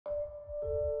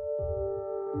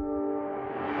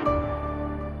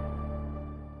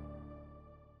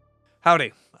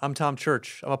Howdy, I'm Tom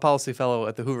Church. I'm a policy fellow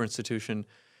at the Hoover Institution,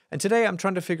 and today I'm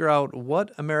trying to figure out what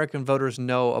American voters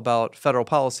know about federal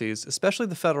policies, especially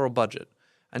the federal budget.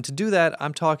 And to do that,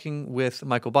 I'm talking with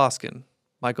Michael Boskin.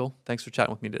 Michael, thanks for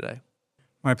chatting with me today.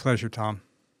 My pleasure, Tom.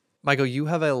 Michael, you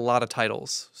have a lot of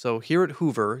titles. So here at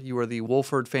Hoover, you are the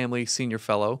Wolford Family Senior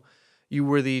Fellow. You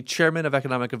were the Chairman of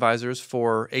Economic Advisors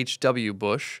for H.W.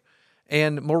 Bush.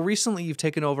 And more recently, you've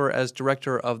taken over as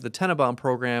Director of the Tennenbaum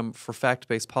Program for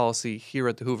Fact-Based Policy here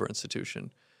at the Hoover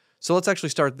Institution. So let's actually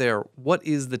start there. What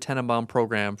is the Tennenbaum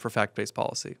Program for Fact-Based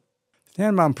Policy? The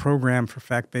Tennenbaum Program for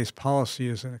Fact-Based Policy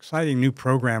is an exciting new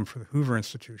program for the Hoover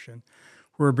Institution.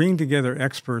 We're bringing together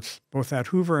experts both at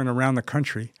Hoover and around the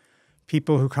country,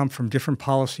 people who come from different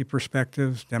policy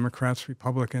perspectives, Democrats,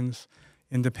 Republicans,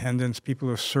 independents, people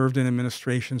who have served in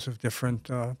administrations of different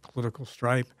political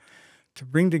stripe, to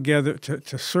bring together,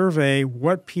 to survey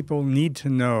what people need to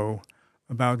know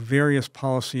about various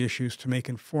policy issues to make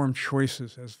informed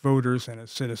choices as voters and as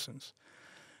citizens.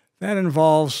 That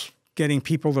involves getting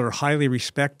people that are highly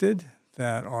respected,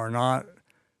 that are not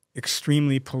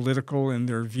extremely political in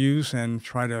their views and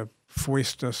try to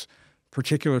foist us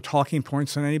particular talking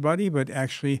points on anybody, but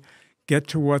actually get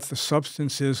to what the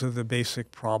substance is of the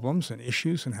basic problems and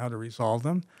issues and how to resolve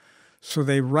them. So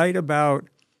they write about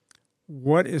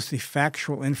what is the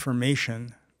factual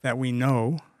information that we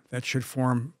know that should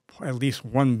form at least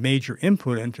one major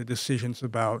input into decisions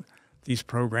about these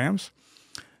programs.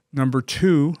 Number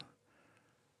two,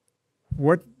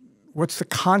 what's the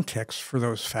context for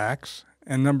those facts?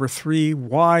 And number three,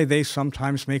 why they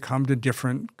sometimes may come to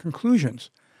different conclusions.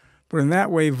 But in that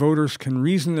way, voters can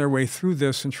reason their way through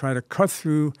this and try to cut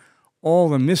through all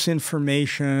the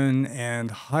misinformation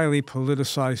and highly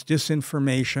politicized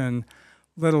disinformation,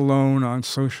 let alone on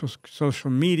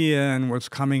social media and what's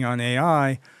coming on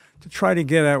AI, to try to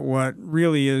get at what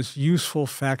really is useful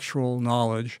factual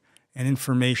knowledge and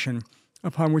information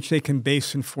upon which they can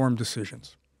base informed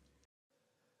decisions.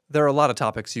 There are a lot of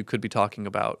topics you could be talking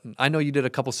about. I know you did a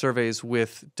couple surveys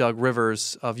with Doug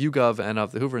Rivers of YouGov and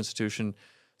of the Hoover Institution.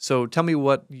 So tell me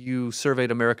what you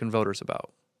surveyed American voters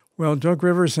about. Well, Doug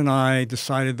Rivers and I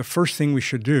decided the first thing we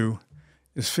should do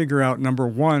is figure out, number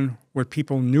one, what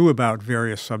people knew about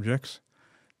various subjects.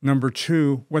 Number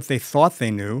two, what they thought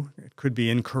they knew. It could be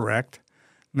incorrect.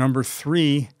 Number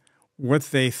three, what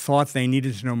they thought they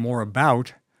needed to know more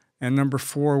about. And number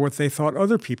four, what they thought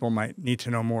other people might need to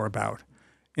know more about.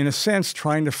 In a sense,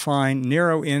 trying to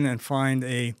narrow in and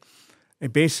find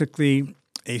basically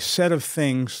a set of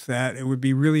things that it would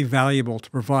be really valuable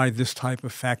to provide this type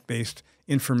of fact-based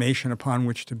information upon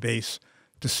which to base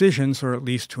decisions, or at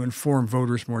least to inform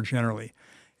voters more generally.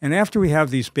 And after we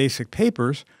have these basic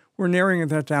papers, we're narrowing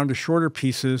that down to shorter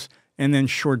pieces and then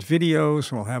short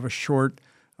videos. We'll have a short,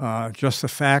 just the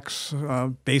facts,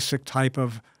 basic type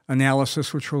of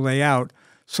analysis, which will lay out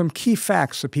some key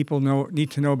facts that people need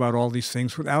to know about all these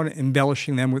things without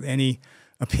embellishing them with any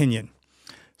opinion.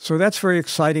 So that's very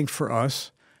exciting for us.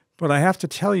 But I have to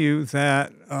tell you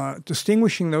that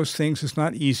distinguishing those things is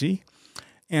not easy.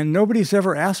 And nobody's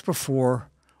ever asked before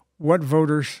what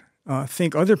voters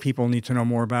think other people need to know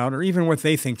more about, or even what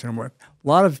they think to know more. A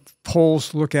lot of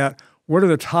polls look at what are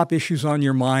the top issues on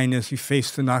your mind as you face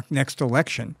the next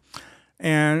election.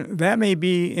 And that may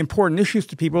be important issues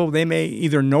to people. They may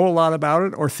either know a lot about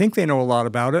it or think they know a lot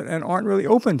about it and aren't really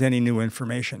open to any new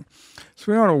information.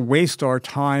 So we don't want to waste our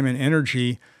time and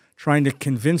energy trying to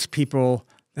convince people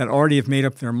that already have made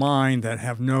up their mind, that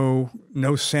have no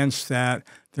sense that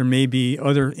there may be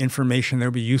other information that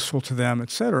would be useful to them, et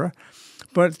cetera.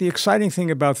 But the exciting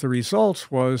thing about the results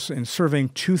was, in surveying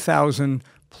 2,000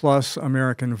 plus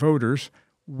American voters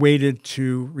weighted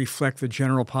to reflect the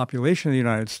general population of the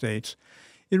United States,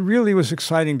 it really was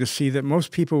exciting to see that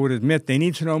most people would admit they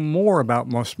need to know more about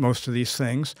most of these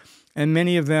things. And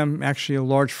many of them, actually a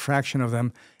large fraction of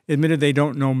them, admitted they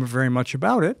don't know very much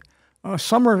about it.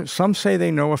 Some say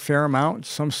they know a fair amount.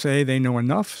 Some say they know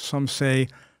enough. Some say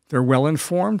they're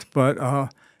well-informed. But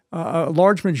a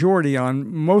large majority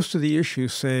on most of the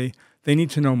issues say they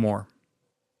need to know more.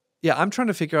 Yeah, I'm trying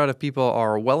to figure out if people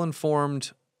are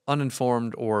well-informed,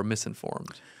 uninformed, or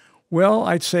misinformed. Well,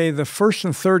 I'd say the first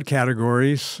and third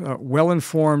categories,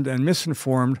 well-informed and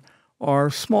misinformed,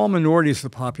 are small minorities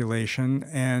of the population,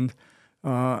 and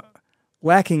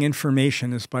lacking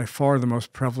information is by far the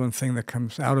most prevalent thing that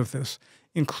comes out of this,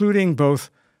 including both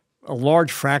a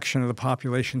large fraction of the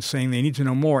population saying they need to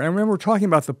know more. And remember, we're talking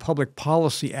about the public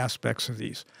policy aspects of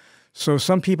these. So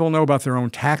some people know about their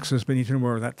own taxes, but need to know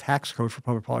more about that tax code for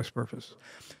public policy purposes.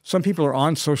 Some people are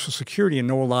on Social Security and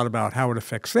know a lot about how it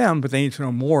affects them, but they need to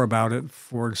know more about it.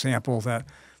 For example, that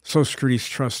Social Security's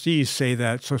trustees say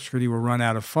that Social Security will run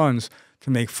out of funds to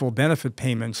make full benefit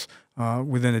payments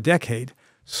within a decade.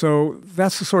 So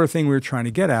that's the sort of thing we were trying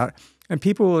to get at. And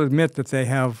people will admit that they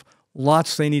have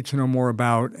lots they need to know more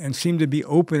about and seem to be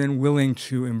open and willing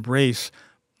to embrace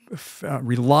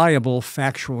reliable,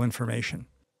 factual information.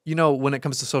 You know, when it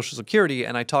comes to Social Security,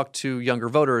 and I talk to younger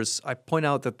voters, I point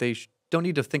out that they don't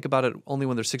need to think about it only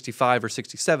when they're 65 or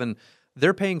 67.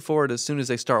 They're paying for it as soon as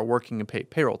they start working and pay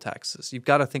payroll taxes. You've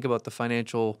got to think about the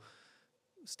financial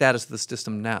status of the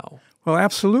system now. Well,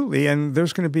 absolutely. And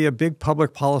there's going to be a big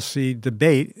public policy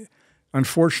debate.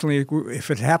 Unfortunately, if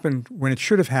it happened when it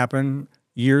should have happened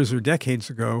years or decades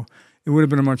ago, it would have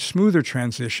been a much smoother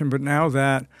transition. But now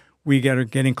that we are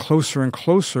getting closer and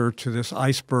closer to this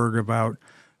iceberg about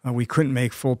we couldn't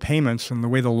make full payments, and the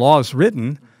way the law is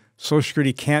written, Social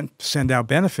Security can't send out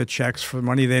benefit checks for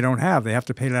money they don't have. They have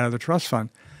to pay it out of the trust fund.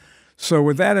 So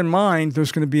with that in mind,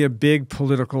 there's going to be a big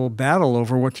political battle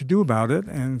over what to do about it,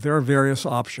 and there are various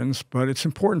options, but it's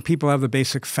important people have the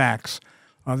basic facts.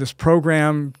 This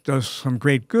program does some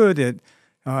great good. It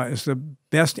is the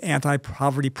best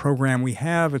anti-poverty program we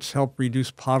have. It's helped reduce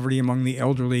poverty among the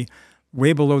elderly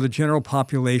way below the general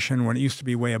population when it used to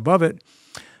be way above it.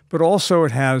 But also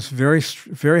it has very,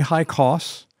 very high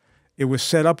costs. It was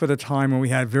set up at a time when we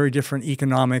had very different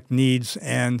economic needs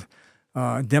and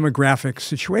demographic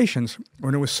situations.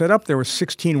 When it was set up, there were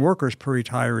 16 workers per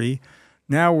retiree.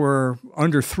 Now we're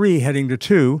under 3, heading to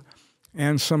 2.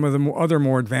 And some of the other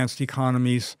more advanced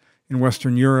economies in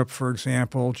Western Europe, for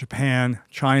example, Japan,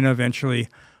 China eventually,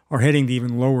 are heading to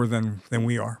even lower than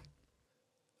we are.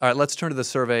 All right, let's turn to the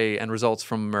survey and results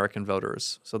from American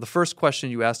voters. So the first question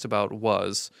you asked about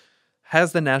was,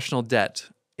 has the national debt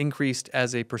increased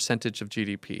as a percentage of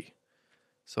GDP?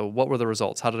 So what were the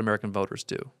results? How did American voters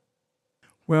do?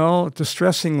 Well,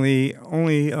 distressingly,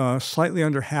 only slightly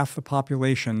under half the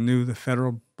population knew the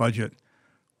federal budget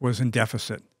was in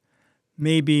deficit.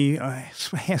 Maybe a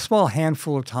small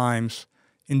handful of times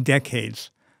in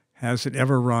decades has it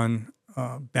ever run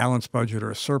a balanced budget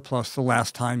or a surplus, the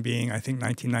last time being, I think,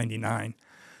 1999.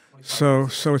 So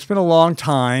it's been a long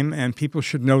time, and people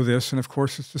should know this. And, of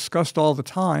course, it's discussed all the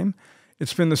time.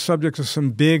 It's been the subject of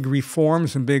some big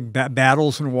reforms and big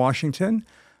battles in Washington.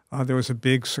 There was a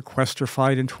big sequester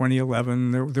fight in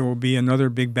 2011. There will be another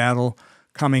big battle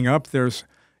coming up.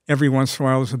 Every once in a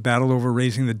while, there's a battle over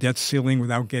raising the debt ceiling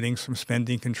without getting some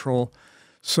spending control.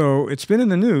 So it's been in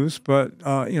the news, but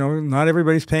not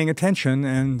everybody's paying attention,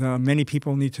 and many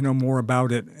people need to know more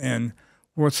about it and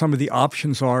what some of the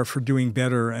options are for doing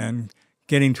better and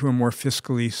getting to a more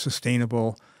fiscally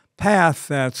sustainable path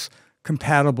that's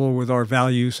compatible with our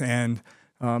values and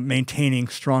maintaining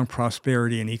strong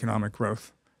prosperity and economic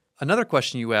growth. Another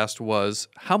question you asked was,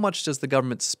 how much does the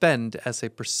government spend as a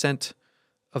percent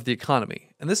of the economy?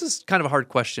 And this is kind of a hard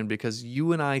question because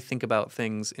you and I think about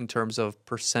things in terms of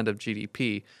percent of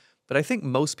GDP, but I think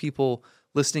most people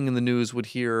listening in the news would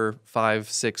hear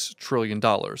 $5-6 trillion.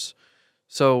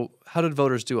 So how did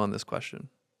voters do on this question?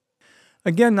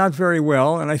 Again, not very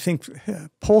well. And I think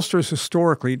pollsters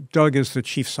historically, Doug is the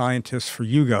chief scientist for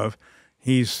YouGov.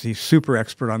 He's super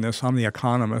expert on this. I'm the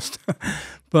economist.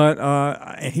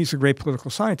 And he's a great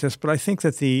political scientist. But I think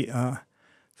that the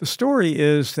story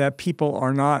is that people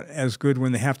are not as good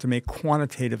when they have to make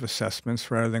quantitative assessments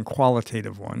rather than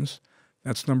qualitative ones.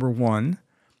 That's number one.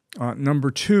 Number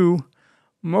two,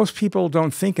 most people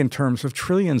don't think in terms of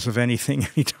trillions of anything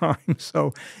anytime.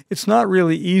 So it's not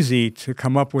really easy to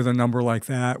come up with a number like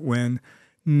that when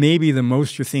maybe the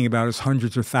most you're thinking about is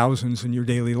hundreds or thousands in your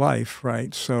daily life,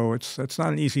 right? So it's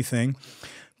not an easy thing.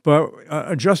 But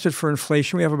adjusted for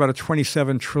inflation, we have about a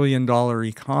 $27 trillion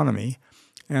economy.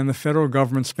 And the federal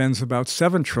government spends about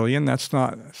 $7 trillion. That's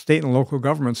not, state and local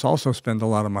governments also spend a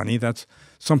lot of money. That's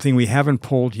something we haven't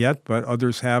polled yet, but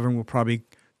others have and will probably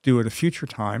do at a future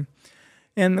time.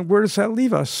 And where does that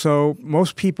leave us? So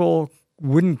most people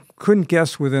couldn't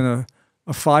guess within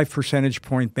a 5 percentage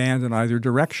point band in either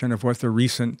direction of what the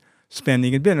recent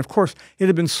spending had been. Of course, it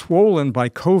had been swollen by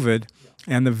COVID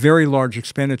and the very large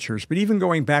expenditures. But even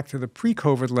going back to the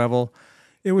pre-COVID level,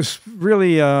 it was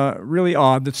really, really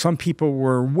odd that some people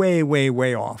were way, way,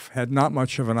 way off, had not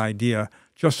much of an idea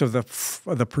just of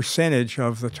the percentage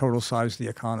of the total size of the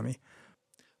economy.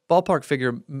 Ballpark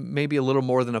figure, maybe a little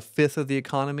more than a fifth of the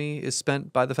economy is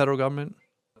spent by the federal government?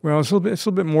 Well, it's a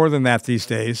little bit more than that these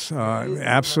days.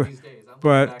 Absolutely.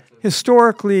 But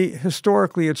historically,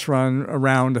 it's run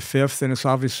around a fifth, and it's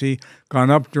obviously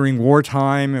gone up during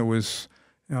wartime. It was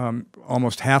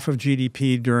almost half of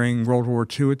GDP during World War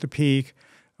II at the peak.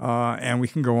 And we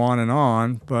can go on and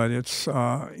on, but it's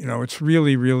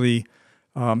really, really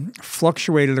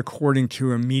fluctuated according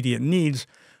to immediate needs,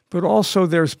 but also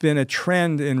there's been a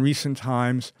trend in recent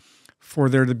times for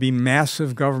there to be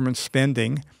massive government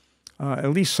spending, at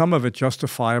least some of it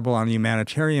justifiable on a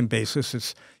humanitarian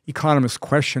basis. Economists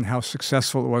question how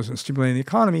successful it was in stimulating the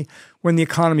economy when the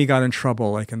economy got in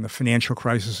trouble, like in the financial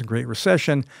crisis and Great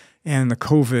Recession and the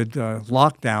COVID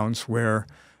lockdowns, where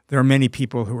there are many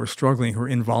people who are struggling, who are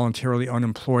involuntarily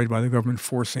unemployed by the government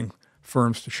forcing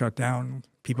firms to shut down.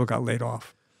 People got laid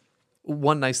off.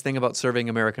 One nice thing about serving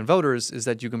American voters is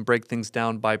that you can break things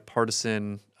down by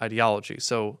partisan ideology.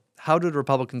 So how did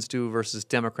Republicans do versus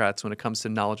Democrats when it comes to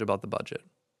knowledge about the budget?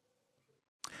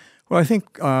 Well, I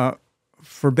think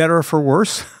for better or for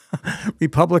worse,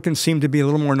 Republicans seem to be a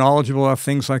little more knowledgeable of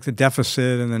things like the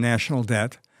deficit and the national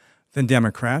debt than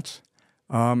Democrats.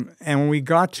 And when we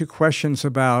got to questions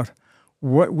about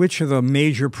which of the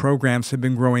major programs have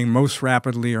been growing most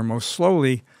rapidly or most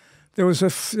slowly, there was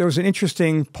an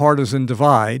interesting partisan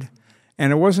divide.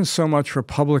 And it wasn't so much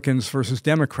Republicans versus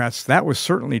Democrats. That was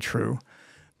certainly true.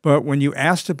 But when you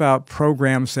asked about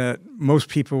programs that most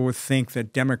people would think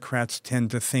that Democrats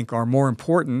tend to think are more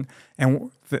important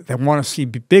and that want to see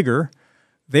bigger,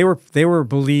 they were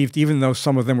believed, even though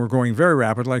some of them were growing very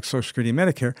rapid, like Social Security and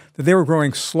Medicare, that they were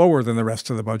growing slower than the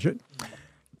rest of the budget.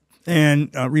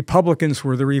 And Republicans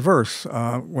were the reverse.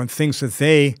 When things that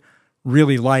they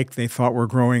really liked, they thought were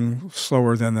growing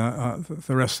slower than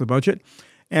the rest of the budget.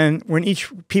 And when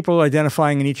people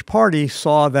identifying in each party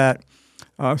saw that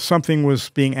something was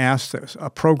being asked, a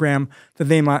program that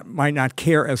they might not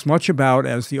care as much about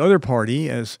as the other party,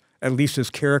 at least as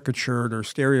caricatured or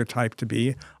stereotyped to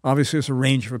be. Obviously, there's a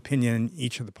range of opinion in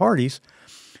each of the parties.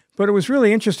 But it was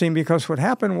really interesting because what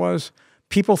happened was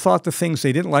people thought the things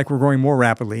they didn't like were growing more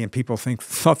rapidly, and people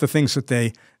thought the things that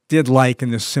they did like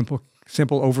in this simple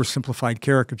oversimplified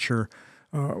caricature,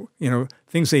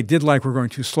 things they did like were growing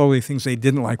too slowly, things they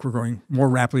didn't like were growing more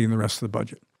rapidly than the rest of the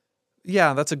budget.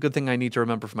 Yeah, that's a good thing I need to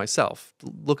remember for myself.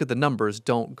 Look at the numbers,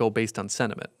 don't go based on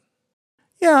sentiment.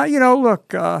 Yeah,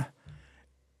 look,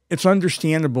 it's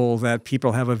understandable that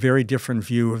people have a very different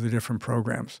view of the different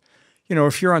programs.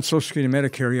 If you're on Social Security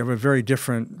and Medicare, you have a very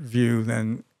different view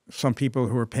than some people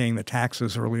who are paying the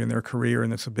taxes early in their career,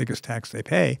 and it's the biggest tax they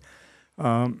pay.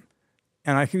 And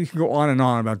you can go on and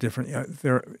on about different.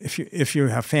 If you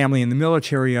have family in the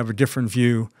military, you have a different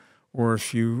view. Or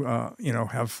if you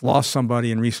have lost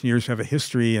somebody in recent years, you have a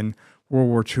history in World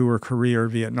War II or Korea or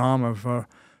Vietnam of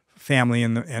family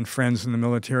and friends in the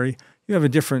military, you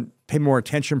have pay more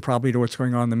attention probably to what's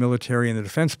going on in the military and the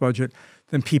defense budget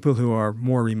than people who are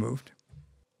more removed.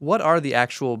 What are the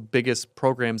actual biggest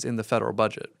programs in the federal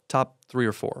budget? Top 3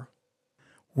 or 4?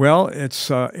 Well,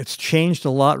 it's changed a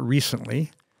lot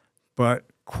recently, but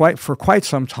for quite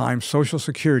some time, Social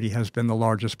Security has been the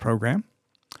largest program.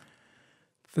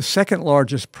 The second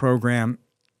largest program,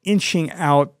 inching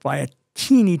out by a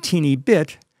teeny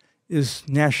bit, is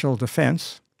national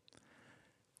defense.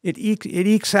 It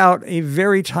ekes out a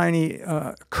very tiny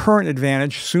current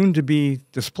advantage, soon to be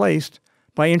displaced,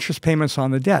 by interest payments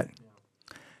on the debt.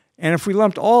 And if we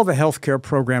lumped all the healthcare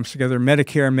programs together,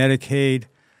 Medicare, Medicaid,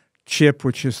 CHIP,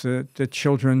 which is the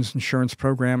children's insurance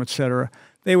program, et cetera,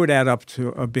 they would add up to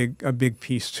a big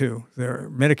piece too.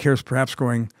 Medicare is perhaps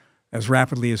growing as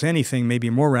rapidly as anything, maybe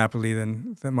more rapidly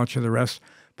than much of the rest,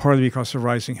 partly because of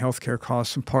rising healthcare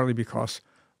costs and partly because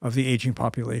of the aging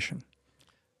population.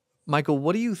 Michael,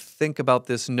 what do you think about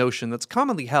this notion that's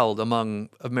commonly held among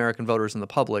American voters and the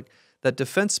public that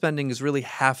defense spending is really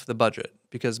half the budget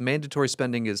because mandatory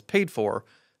spending is paid for,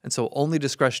 and so only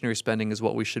discretionary spending is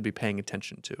what we should be paying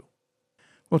attention to?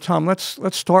 Well, Tom, let's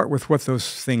start with what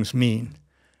those things mean.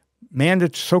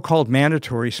 So-called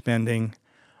mandatory spending,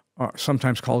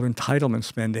 sometimes called entitlement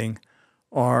spending,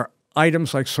 are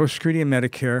items like Social Security and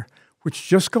Medicare, which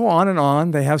just go on and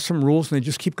on. They have some rules, and they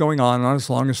just keep going on and on as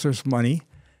long as there's money.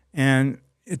 And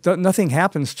nothing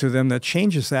happens to them that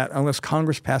changes that unless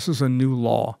Congress passes a new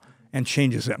law and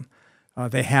changes them.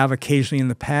 They have occasionally in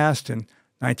the past. In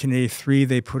 1983,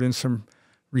 they put in some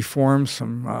reforms,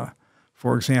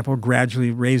 for example,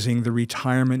 gradually raising the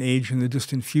retirement age in the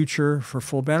distant future for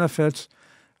full benefits,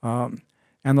 and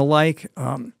the like.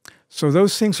 So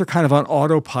those things are kind of on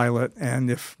autopilot, and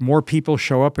if more people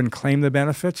show up and claim the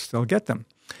benefits, they'll get them.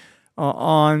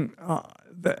 And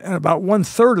about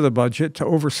 1/3 of the budget, to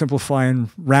oversimplify and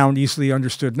round easily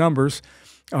understood numbers,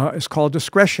 is called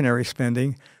discretionary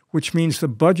spending, which means the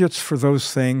budgets for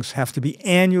those things have to be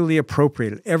annually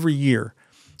appropriated every year.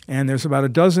 And there's about a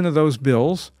dozen of those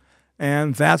bills,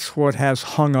 and that's what has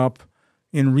hung up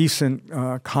in recent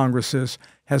Congresses,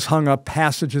 has hung up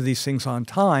passage of these things on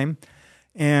time.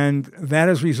 And that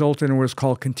has resulted in what's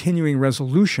called continuing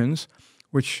resolutions,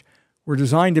 which were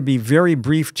designed to be very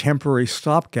brief temporary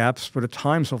stopgaps, but at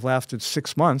times have lasted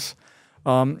 6 months.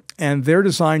 And they're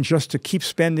designed just to keep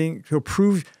spending, to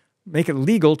approve, make it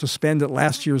legal to spend at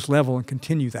last year's level and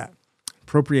continue that,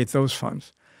 appropriate those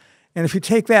funds. And if you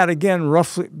take that, again,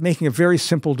 roughly making a very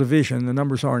simple division, the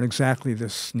numbers aren't exactly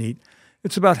this neat,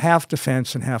 it's about half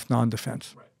defense and half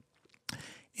non-defense. Right.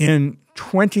 In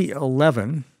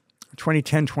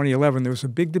 2010, 2011, there was a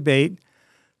big debate.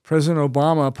 President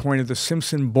Obama appointed the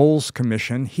Simpson-Bowles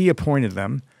Commission. He appointed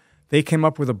them. They came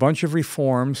up with a bunch of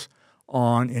reforms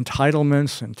on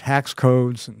entitlements and tax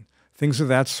codes and things of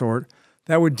that sort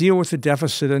that would deal with the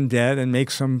deficit and debt and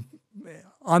make some,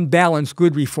 on balance,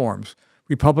 good reforms.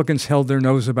 Republicans held their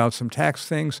nose about some tax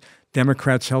things.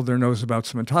 Democrats held their nose about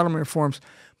some entitlement reforms.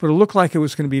 But it looked like it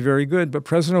was going to be very good. But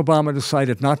President Obama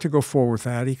decided not to go forward with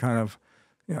that. He kind of,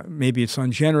 maybe it's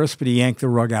ungenerous, but he yanked the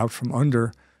rug out from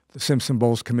under the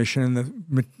Simpson-Bowles Commission,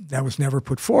 and that was never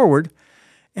put forward.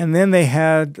 And then they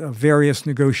had various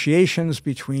negotiations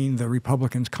between the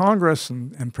Republicans Congress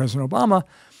and President Obama.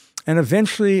 And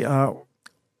eventually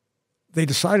they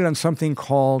decided on something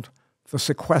called the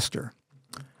sequester.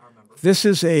 This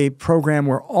is a program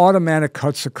where automatic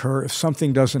cuts occur if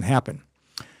something doesn't happen.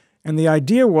 And the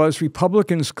idea was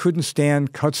Republicans couldn't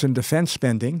stand cuts in defense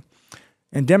spending,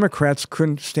 and Democrats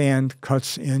couldn't stand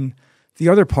cuts in the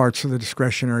other parts of the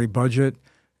discretionary budget,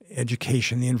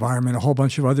 education, the environment, a whole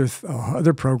bunch of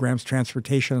other programs,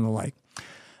 transportation and the like.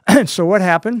 And so what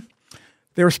happened?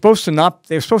 They were supposed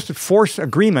to force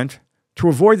agreement to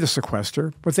avoid the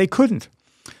sequester, but they couldn't.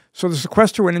 So the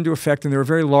sequester went into effect, and there were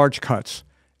very large cuts.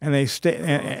 And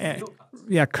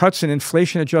cuts in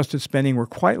inflation-adjusted spending were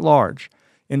quite large.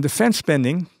 In defense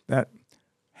spending, that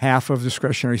half of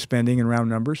discretionary spending in round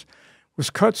numbers, was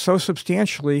cut so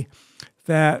substantially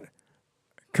that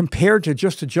compared to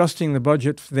just adjusting the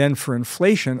budget then for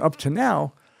inflation up to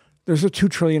now, there's a $2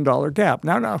 trillion gap.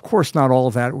 Now, of course, not all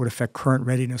of that would affect current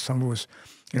readiness. Some of it was,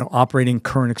 operating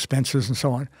current expenses and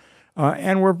so on.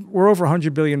 And we're over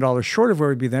 $100 billion short of where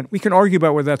we'd be then. We can argue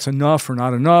about whether that's enough or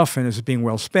not enough, and is it being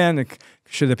well spent?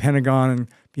 Should the Pentagon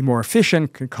be more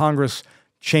efficient? Could Congress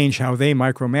change how they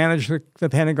micromanage the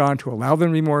Pentagon to allow them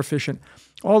to be more efficient?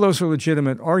 All those are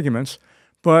legitimate arguments.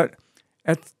 But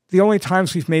the only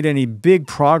times we've made any big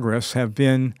progress have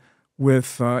been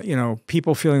with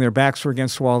people feeling their backs were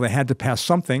against the wall. They had to pass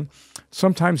something.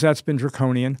 Sometimes that's been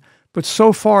draconian. But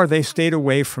so far, they stayed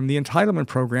away from the entitlement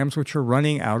programs, which are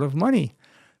running out of money.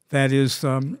 That is,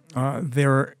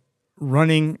 they're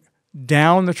running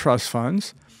down the trust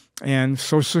funds, and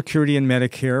Social Security and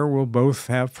Medicare will both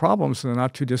have problems in the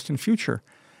not-too-distant future.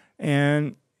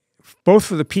 And both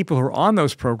for the people who are on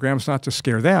those programs, not to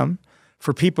scare them,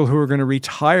 for people who are going to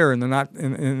retire in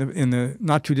the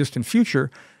not-too-distant future,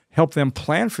 help them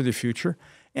plan for the future,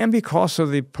 and because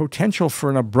of the potential for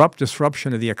an abrupt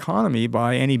disruption of the economy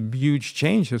by any huge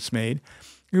change that's made,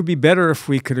 it would be better if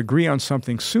we could agree on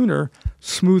something sooner,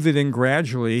 smooth it in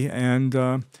gradually, and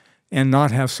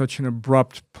not have such an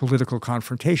abrupt political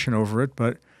confrontation over it.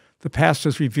 But the past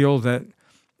has revealed that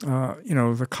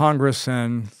the Congress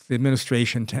and the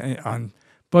administration on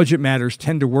budget matters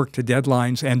tend to work to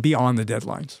deadlines and beyond the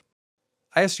deadlines.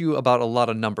 I asked you about a lot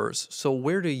of numbers. So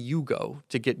where do you go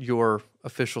to get your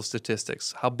official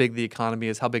statistics? How big the economy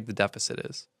is, how big the deficit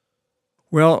is?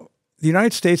 Well, the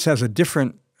United States has a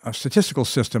different statistical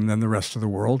system than the rest of the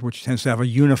world, which tends to have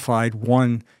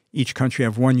each country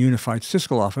have one unified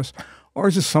statistical office.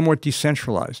 Ours is somewhat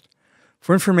decentralized.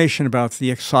 For information about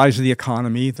the size of the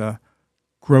economy, the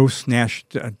gross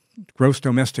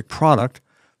domestic product,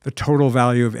 the total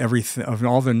value of everything, of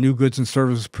all the new goods and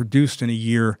services produced in a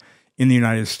year in the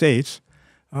United States,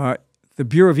 the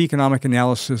Bureau of Economic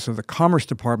Analysis of the Commerce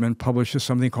Department publishes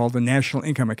something called the National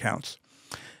Income Accounts.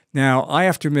 Now, I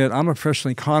have to admit, I'm a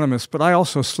professional economist, but I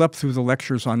also slept through the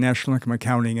lectures on national income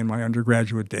accounting in my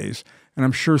undergraduate days, and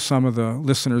I'm sure some of the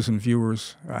listeners and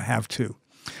viewers have too.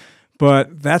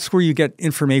 But that's where you get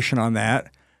information on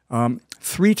that.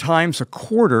 3 times a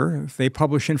quarter, they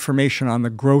publish information on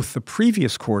the growth the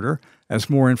previous quarter as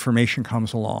more information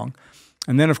comes along.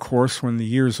 And then, of course, when the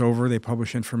year's over, they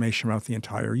publish information about the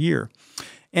entire year.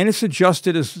 And it's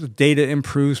adjusted as the data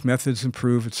improves, methods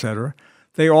improve, et cetera.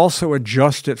 They also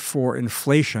adjust it for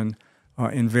inflation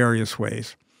in various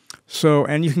ways. So,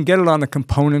 and you can get it on the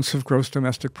components of gross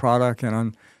domestic product and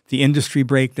on the industry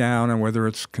breakdown, and whether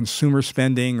it's consumer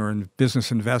spending or in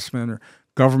business investment or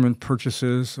government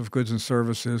purchases of goods and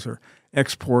services or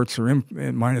exports or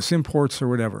minus imports or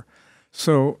whatever.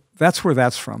 So that's where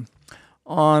that's from.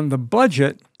 On the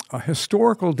budget,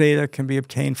 historical data can be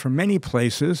obtained from many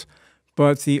places,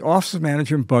 But the Office of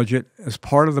Management Budget, as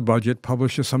part of the budget,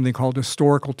 publishes something called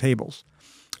historical tables.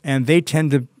 And they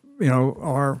tend to,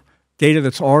 are data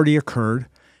that's already occurred.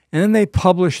 And then they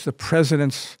publish the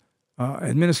president's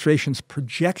administration's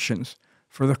projections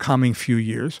for the coming few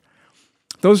years.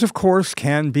 Those, of course,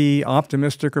 can be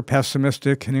optimistic or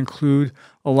pessimistic, can include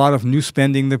a lot of new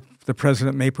spending that the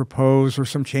president may propose or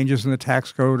some changes in the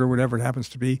tax code or whatever it happens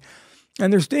to be.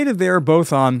 And there's data there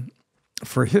both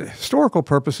for historical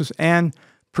purposes and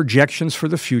projections for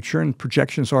the future, and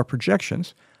projections are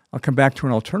projections. I'll come back to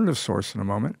an alternative source in a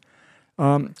moment.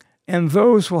 And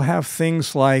those will have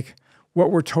things like what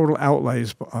were total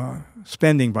outlays,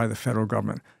 spending by the federal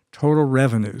government, total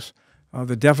revenues,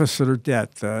 the deficit or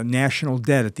debt, the national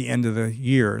debt at the end of the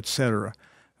year, et cetera.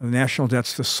 The national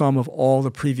debt's the sum of all the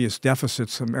previous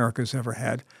deficits America's ever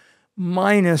had,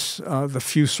 minus the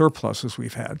few surpluses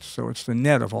we've had. So it's the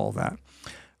net of all that.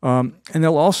 And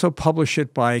they'll also publish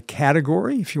it by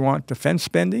category. If you want defense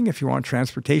spending, if you want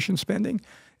transportation spending,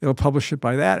 it'll publish it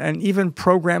by that. And even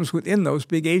programs within those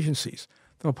big agencies,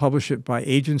 they'll publish it by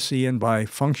agency and by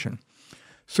function.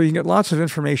 So you can get lots of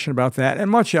information about that and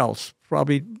much else,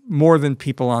 probably more than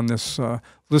people on this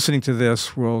listening to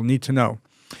this will need to know.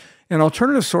 An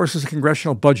alternative source is the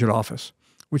Congressional Budget Office,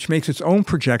 which makes its own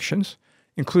projections,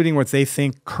 including what they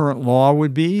think current law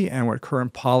would be and what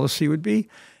current policy would be.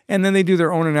 And then they do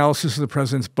their own analysis of the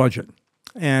president's budget.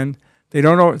 And they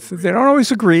don't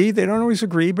always agree. They don't always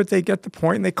agree, but they get the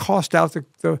point, and they cost out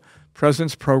the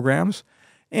president's programs.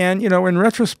 And, in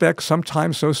retrospect,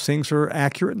 sometimes those things are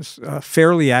accurate,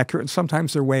 fairly accurate, and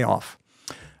sometimes they're way off.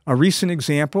 A recent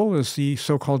example is the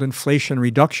so-called Inflation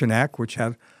Reduction Act, which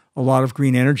had a lot of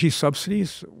green energy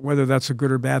subsidies. Whether that's a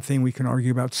good or bad thing, we can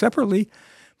argue about separately.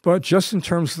 But just in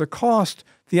terms of the cost,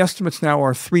 the estimates now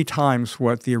are 3 times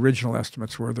what the original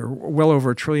estimates were. They're well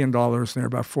over $1 trillion, and they're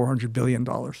about $400 billion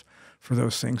for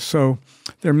those things. So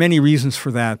there are many reasons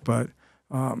for that, but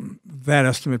that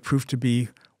estimate proved to be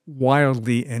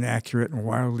wildly inaccurate and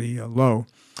wildly low.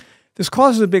 This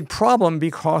causes a big problem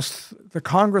because the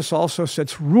Congress also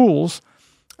sets rules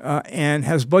and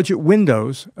has budget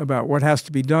windows about what has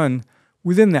to be done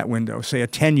within that window, say a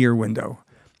 10-year window.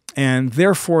 And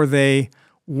therefore, they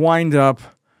wind up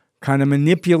kind of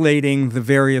manipulating the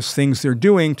various things they're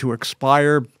doing to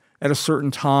expire at a certain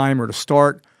time or to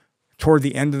start toward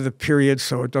the end of the period,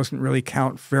 so it doesn't really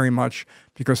count very much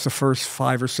because the first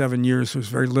 5 or 7 years there's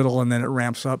very little and then it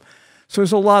ramps up. So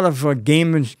there's a lot of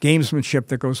gamesmanship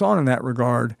that goes on in that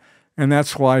regard, and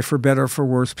that's why, for better or for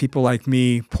worse, people like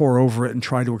me pore over it and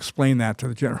try to explain that to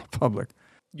the general public.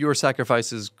 Your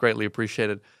sacrifice is greatly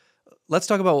appreciated. Let's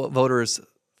talk about what voters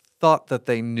thought that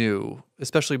they knew,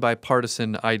 especially by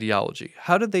partisan ideology.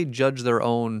 How did they judge their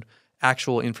own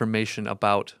actual information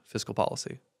about fiscal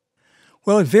policy?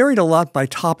 Well, it varied a lot by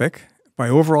topic, by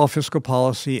overall fiscal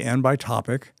policy and by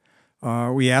topic.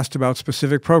 We asked about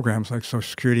specific programs like Social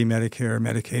Security, Medicare,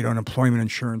 Medicaid, unemployment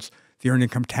insurance, the Earned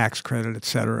Income Tax Credit, et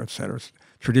cetera,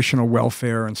 traditional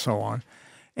welfare, and so on.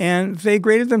 And they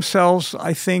graded themselves,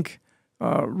 I think,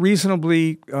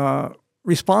 reasonably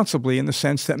responsibly in the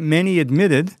sense that many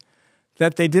admitted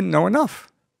that they didn't know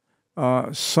enough.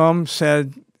 Some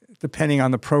said, depending on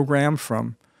the program,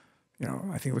 from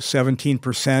I think it was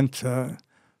 17% to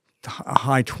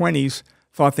high 20s,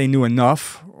 thought they knew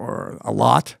enough or a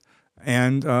lot.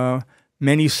 And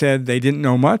many said they didn't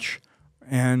know much.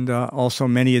 And also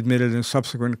many admitted in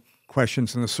subsequent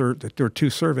questions in there were 2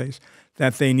 surveys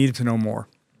that they needed to know more.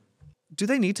 Do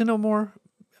they need to know more?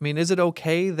 I mean, is it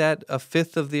okay that a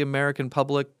fifth of the American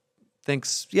public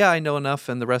thinks, yeah, I know enough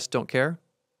and the rest don't care?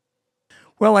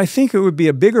 Well, I think it would be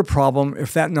a bigger problem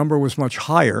if that number was much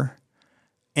higher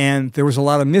and there was a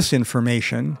lot of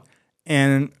misinformation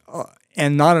and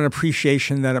not an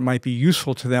appreciation that it might be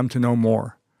useful to them to know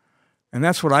more. And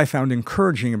that's what I found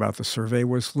encouraging about the survey,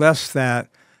 was less that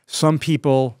some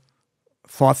people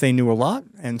thought they knew a lot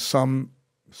and some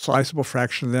sizable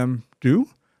fraction of them do,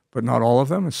 but not all of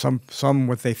them. And some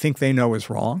what they think they know is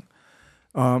wrong.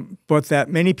 But that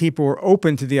many people were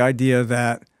open to the idea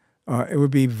that it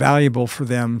would be valuable for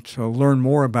them to learn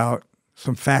more about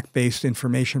some fact-based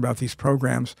information about these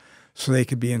programs so they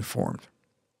could be informed.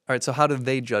 All right, so how did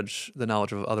they judge the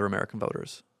knowledge of other American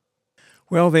voters?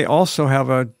 Well, they also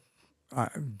have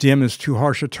dim is too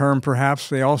harsh a term perhaps,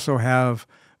 they also have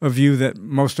a view that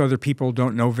most other people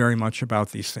don't know very much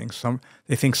about these things.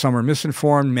 They think some are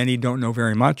misinformed, many don't know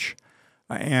very much,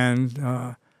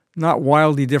 and not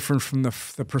wildly different from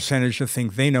the percentage that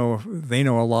think they know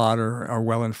a lot or are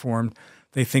well-informed.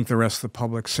 They think the rest of the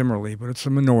public similarly, but it's a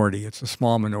minority. It's a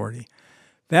small minority.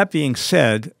 That being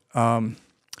said,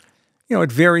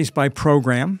 it varies by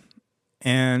program,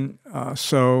 And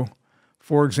so,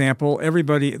 for example,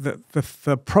 everybody,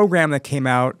 the program that came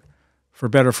out for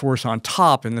better for worse on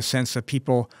top, in the sense that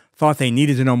people thought they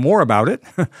needed to know more about it,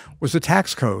 was the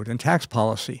tax code and tax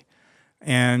policy.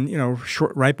 And,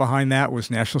 right behind that was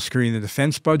national security and the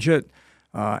defense budget.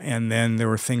 And then there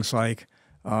were things like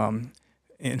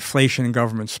inflation and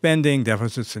government spending,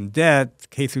 deficits and debt,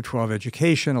 K through 12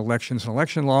 education, elections and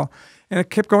election law. And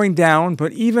it kept going down.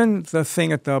 But even the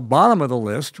thing at the bottom of the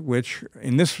list, which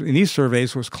in these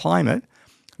surveys was climate,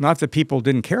 not that people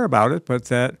didn't care about it, but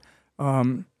that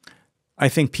I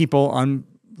think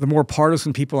the more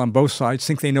partisan people on both sides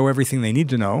think they know everything they need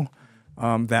to know.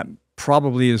 That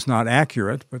probably is not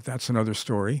accurate, but that's another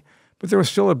story. But there was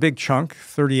still a big chunk,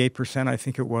 38% I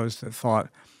think it was, that thought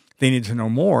they needed to know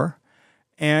more.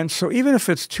 And so even if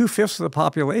it's 2/5 of the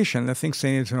population that thinks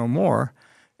they need to know more,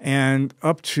 and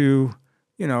up to,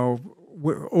 well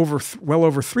over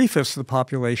 3/5 of the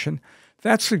population,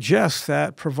 that suggests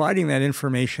that providing that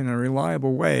information in a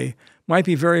reliable way might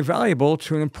be very valuable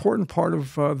to an important part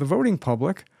of the voting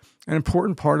public, an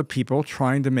important part of people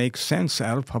trying to make sense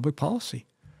out of public policy.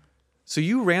 So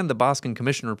you ran the Boskin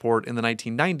Commission report in the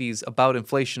 1990s about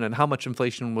inflation and how much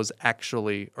inflation was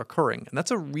actually occurring. And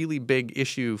that's a really big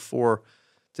issue for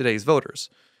today's voters.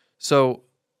 So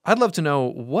I'd love to know,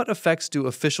 what effects do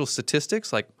official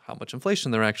statistics, like how much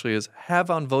inflation there actually is, have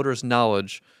on voters'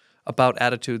 knowledge about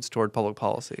attitudes toward public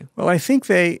policy? Well, I think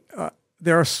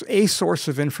they're a source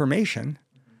of information,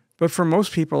 but for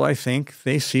most people, I think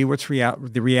they see what's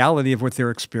the reality of what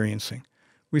they're experiencing.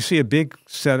 We see a big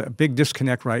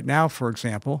disconnect right now, for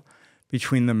example,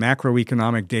 between the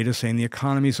macroeconomic data saying the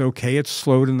economy's okay, it's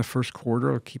slowed in the first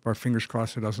quarter, we'll keep our fingers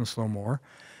crossed it doesn't slow more,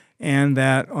 and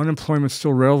that unemployment's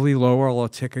still relatively low, although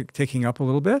ticking up a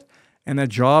little bit, and that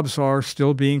jobs are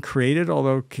still being created,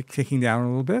 although ticking down a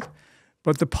little bit.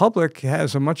 But the public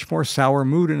has a much more sour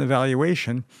mood in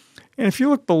evaluation. And if you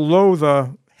look below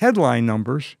the headline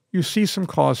numbers, you see some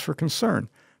cause for concern.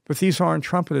 But these aren't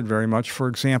trumpeted very much. For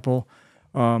example,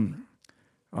 in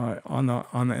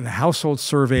the household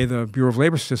survey the Bureau of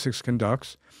Labor Statistics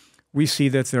conducts, we see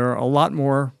that there are a lot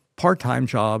more part-time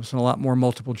jobs and a lot more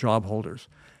multiple job holders.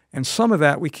 And some of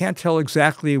that, we can't tell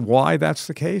exactly why that's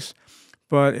the case,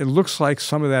 but it looks like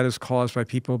some of that is caused by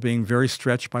people being very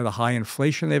stretched by the high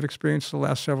inflation they've experienced the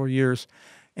last several years.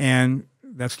 And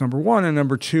that's number one. And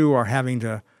number two are having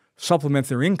to supplement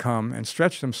their income and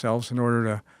stretch themselves in order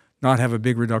to not have a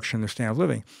big reduction in their standard of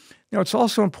living. It's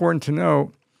also important to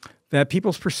know that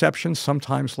people's perceptions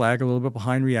sometimes lag a little bit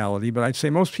behind reality, but I'd say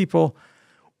most people,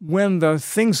 when the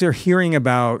things they're hearing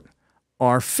about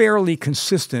are fairly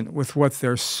consistent with what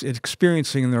they're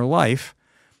experiencing in their life,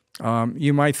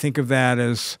 you might think of that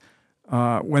as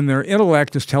when their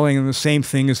intellect is telling them the same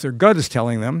thing as their gut is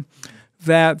telling them,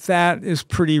 that is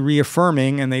pretty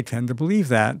reaffirming, and they tend to believe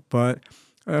that. But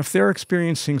if they're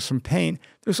experiencing some pain,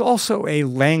 there's also a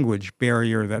language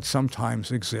barrier that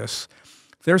sometimes exists.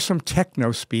 There's some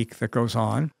techno-speak that goes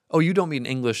on. Oh, you don't mean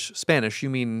English, Spanish. You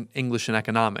mean English in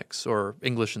economics or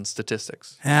English in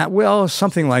statistics. Well,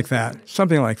 something like that.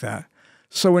 Something like that.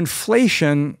 So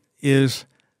inflation is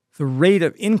the rate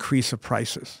of increase of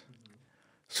prices.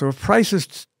 So if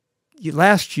prices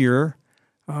last year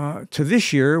to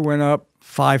this year went up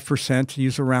 5%, to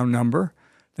use a round number,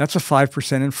 that's a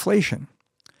 5% inflation.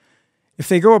 If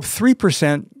they go up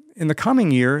 3% in the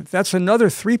coming year, that's another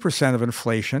 3% of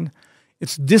inflation.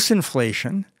 It's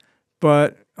disinflation,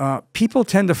 but people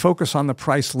tend to focus on the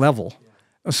price level,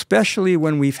 especially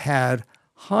when we've had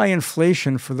high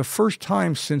inflation for the first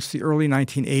time since the early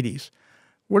 1980s.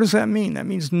 What does that mean? That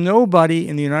means nobody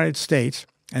in the United States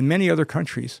and many other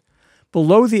countries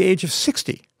below the age of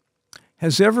 60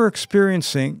 has ever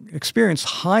experienced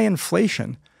high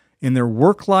inflation in their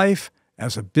work life,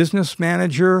 as a business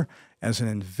manager, as an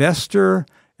investor,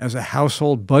 as a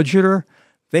household budgeter.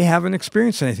 They haven't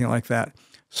experienced anything like that.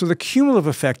 So the cumulative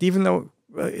effect, even though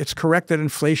it's correct that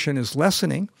inflation is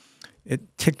lessening, it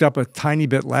ticked up a tiny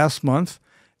bit last month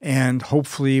and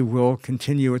hopefully will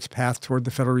continue its path toward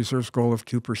the Federal Reserve's goal of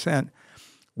 2%,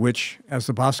 which, as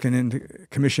the Boskin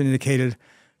Commission indicated,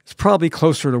 is probably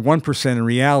closer to 1% in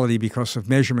reality because of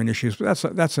measurement issues,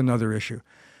 but that's another issue.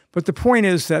 But the point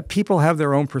is that people have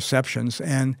their own perceptions,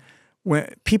 and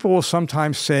when people will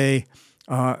sometimes say,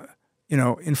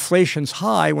 inflation's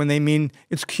high when they mean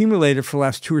it's cumulated for the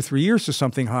last 2 or 3 years to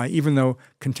something high, even though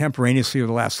contemporaneously over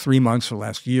the last 3 months or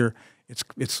last year,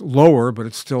 it's lower, but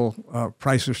it's still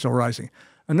prices are still rising.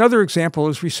 Another example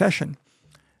is recession.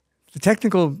 The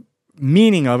technical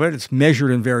meaning of it, it's measured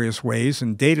in various ways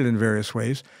and dated in various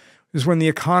ways, is when the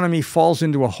economy falls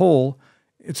into a hole,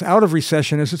 it's out of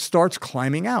recession as it starts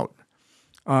climbing out.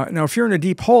 Now, if you're in a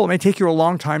deep hole, it may take you a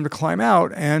long time to climb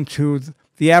out, and to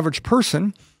the average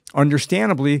person,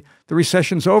 understandably, the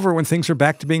recession's over when things are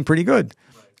back to being pretty good.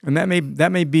 Right. And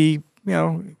that may be,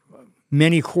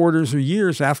 many quarters or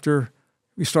years after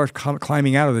we start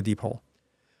climbing out of the deep hole.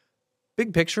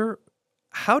 Big picture,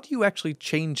 how do you actually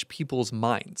change people's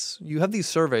minds? You have these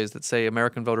surveys that say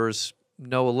American voters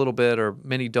know a little bit or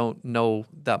many don't know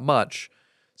that much.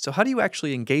 So how do you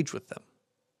actually engage with them?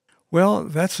 Well,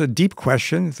 that's a deep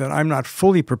question that I'm not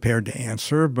fully prepared to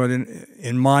answer, but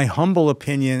in my humble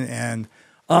opinion and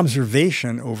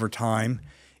observation over time,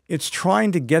 it's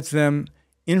trying to get them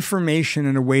information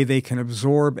in a way they can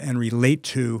absorb and relate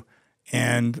to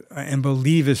and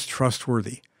believe is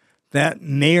trustworthy. That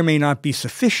may or may not be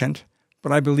sufficient,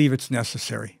 but I believe it's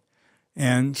necessary.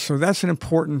 And so that's an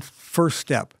important first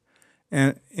step.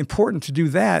 And important to do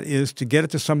that is to get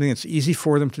it to something that's easy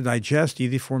for them to digest,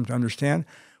 easy for them to understand,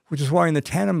 which is why in the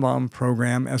Tennenbaum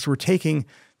program, as we're taking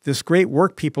this great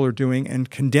work people are doing and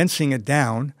condensing it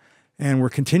down, and we're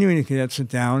continuing to condense it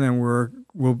down, and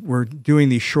we're doing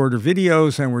these shorter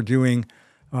videos, and we're doing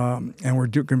going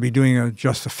to be doing a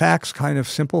just the facts kind of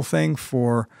simple thing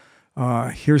for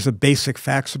here's the basic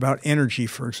facts about energy,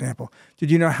 for example. Did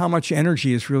you know how much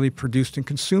energy is really produced and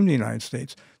consumed in the United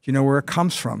States? Do you know where it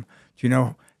comes from? Do you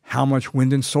know how much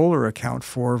wind and solar account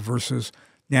for versus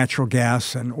natural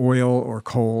gas and oil or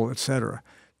coal, et cetera?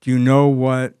 Do you know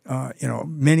what,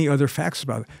 many other facts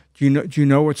about it? Do you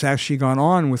know what's actually gone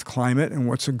on with climate and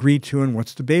what's agreed to and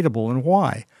what's debatable and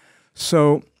why?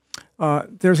 So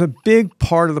there's a big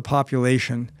part of the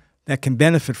population that can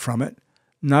benefit from it.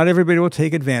 Not everybody will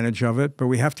take advantage of it, but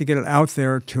we have to get it out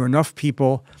there to enough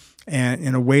people and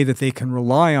in a way that they can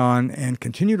rely on and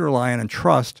continue to rely on and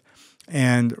trust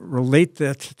and relate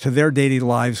that to their daily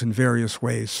lives in various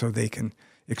ways so they can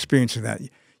experience that.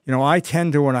 I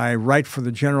tend to, when I write for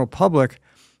the general public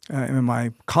in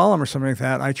my column or something like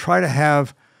that, I try to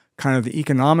have kind of the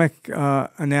economic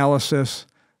analysis,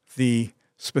 the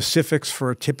specifics for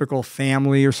a typical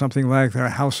family or something like that,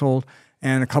 a household,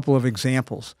 and a couple of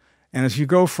examples. And as you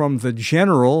go from the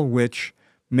general, which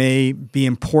may be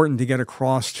important to get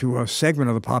across to a segment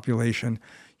of the population,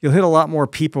 you'll hit a lot more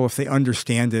people if they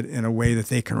understand it in a way that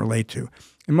they can relate to.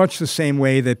 In much the same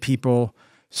way that people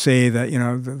say that,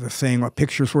 the saying, a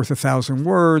picture's worth 1,000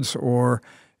 words, or,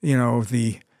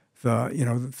 they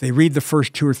read the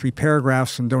first 2 or 3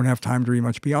 paragraphs and don't have time to read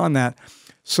much beyond that.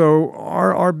 So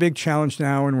our big challenge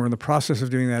now, and we're in the process of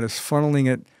doing that, is funneling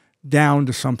it down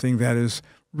to something that is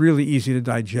really easy to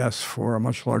digest for a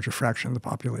much larger fraction of the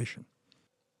population.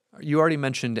 You already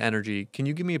mentioned energy. Can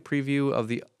you give me a preview of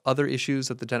the other issues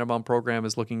that the Tennenbaum program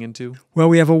is looking into? Well,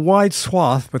 we have a wide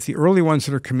swath, but the early ones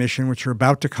that are commissioned, which are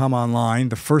about to come online,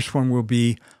 the first one will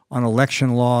be on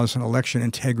election laws and election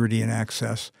integrity and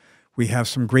access. We have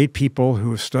some great people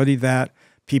who have studied that,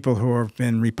 people who have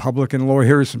been Republican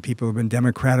lawyers and people who have been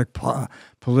Democratic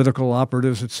political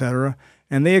operatives, et cetera.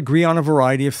 And they agree on a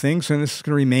variety of things, and this is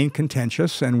going to remain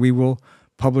contentious, and we will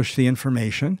publish the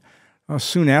information.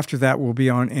 Soon after that, we'll be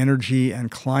on energy and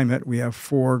climate. We have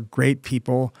 4 great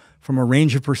people from a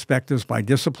range of perspectives by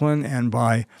discipline and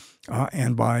by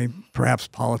perhaps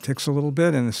politics a little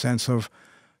bit, in the sense of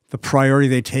the priority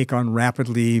they take on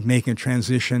rapidly making a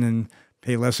transition and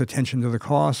pay less attention to the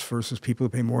costs versus people who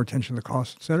pay more attention to the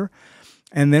costs, et cetera.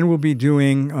 And then we'll be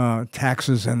doing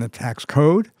taxes and the tax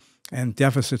code, and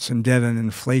deficits and debt and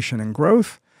inflation and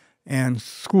growth, and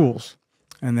schools.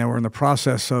 And then we're in the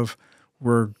process of,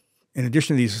 in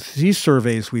addition to these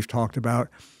surveys we've talked about,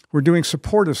 we're doing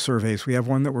supportive surveys. We have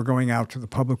one that we're going out to the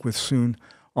public with soon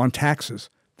on taxes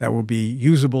that will be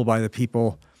usable by the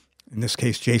people, in this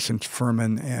case, Jason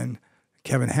Furman and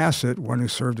Kevin Hassett, one who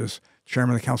served as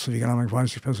chairman of the Council of Economic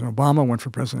Advisors to President Obama, one for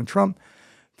President Trump.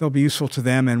 They'll be useful to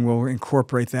them, and we'll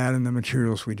incorporate that in the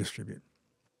materials we distribute.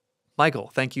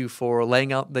 Michael, thank you for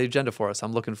laying out the agenda for us.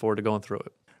 I'm looking forward to going through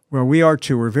it. Well, we are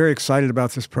too. We're very excited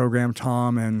about this program,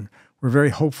 Tom, and we're very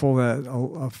hopeful that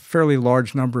a fairly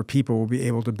large number of people will be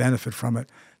able to benefit from it.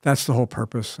 That's the whole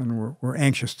purpose, and we're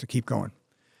anxious to keep going.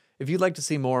 If you'd like to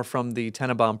see more from the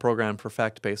Tennenbaum Program for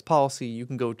Fact-Based Policy, you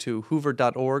can go to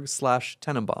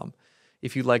hoover.org/Tennenbaum.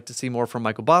 If you'd like to see more from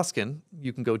Michael Boskin,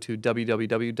 you can go to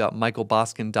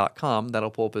www.michaelboskin.com.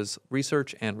 That'll pull up his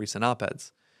research and recent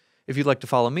op-eds. If you'd like to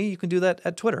follow me, you can do that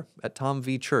at Twitter, at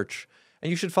TomVChurch.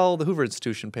 And you should follow the Hoover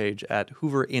Institution page at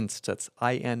HooverInst, that's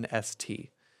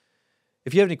INST.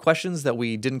 If you have any questions that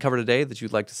we didn't cover today that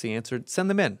you'd like to see answered, send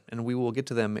them in, and we will get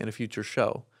to them in a future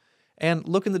show. And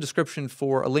look in the description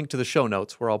for a link to the show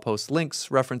notes, where I'll post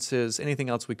links, references, anything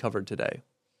else we covered today.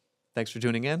 Thanks for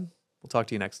tuning in. We'll talk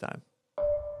to you next time.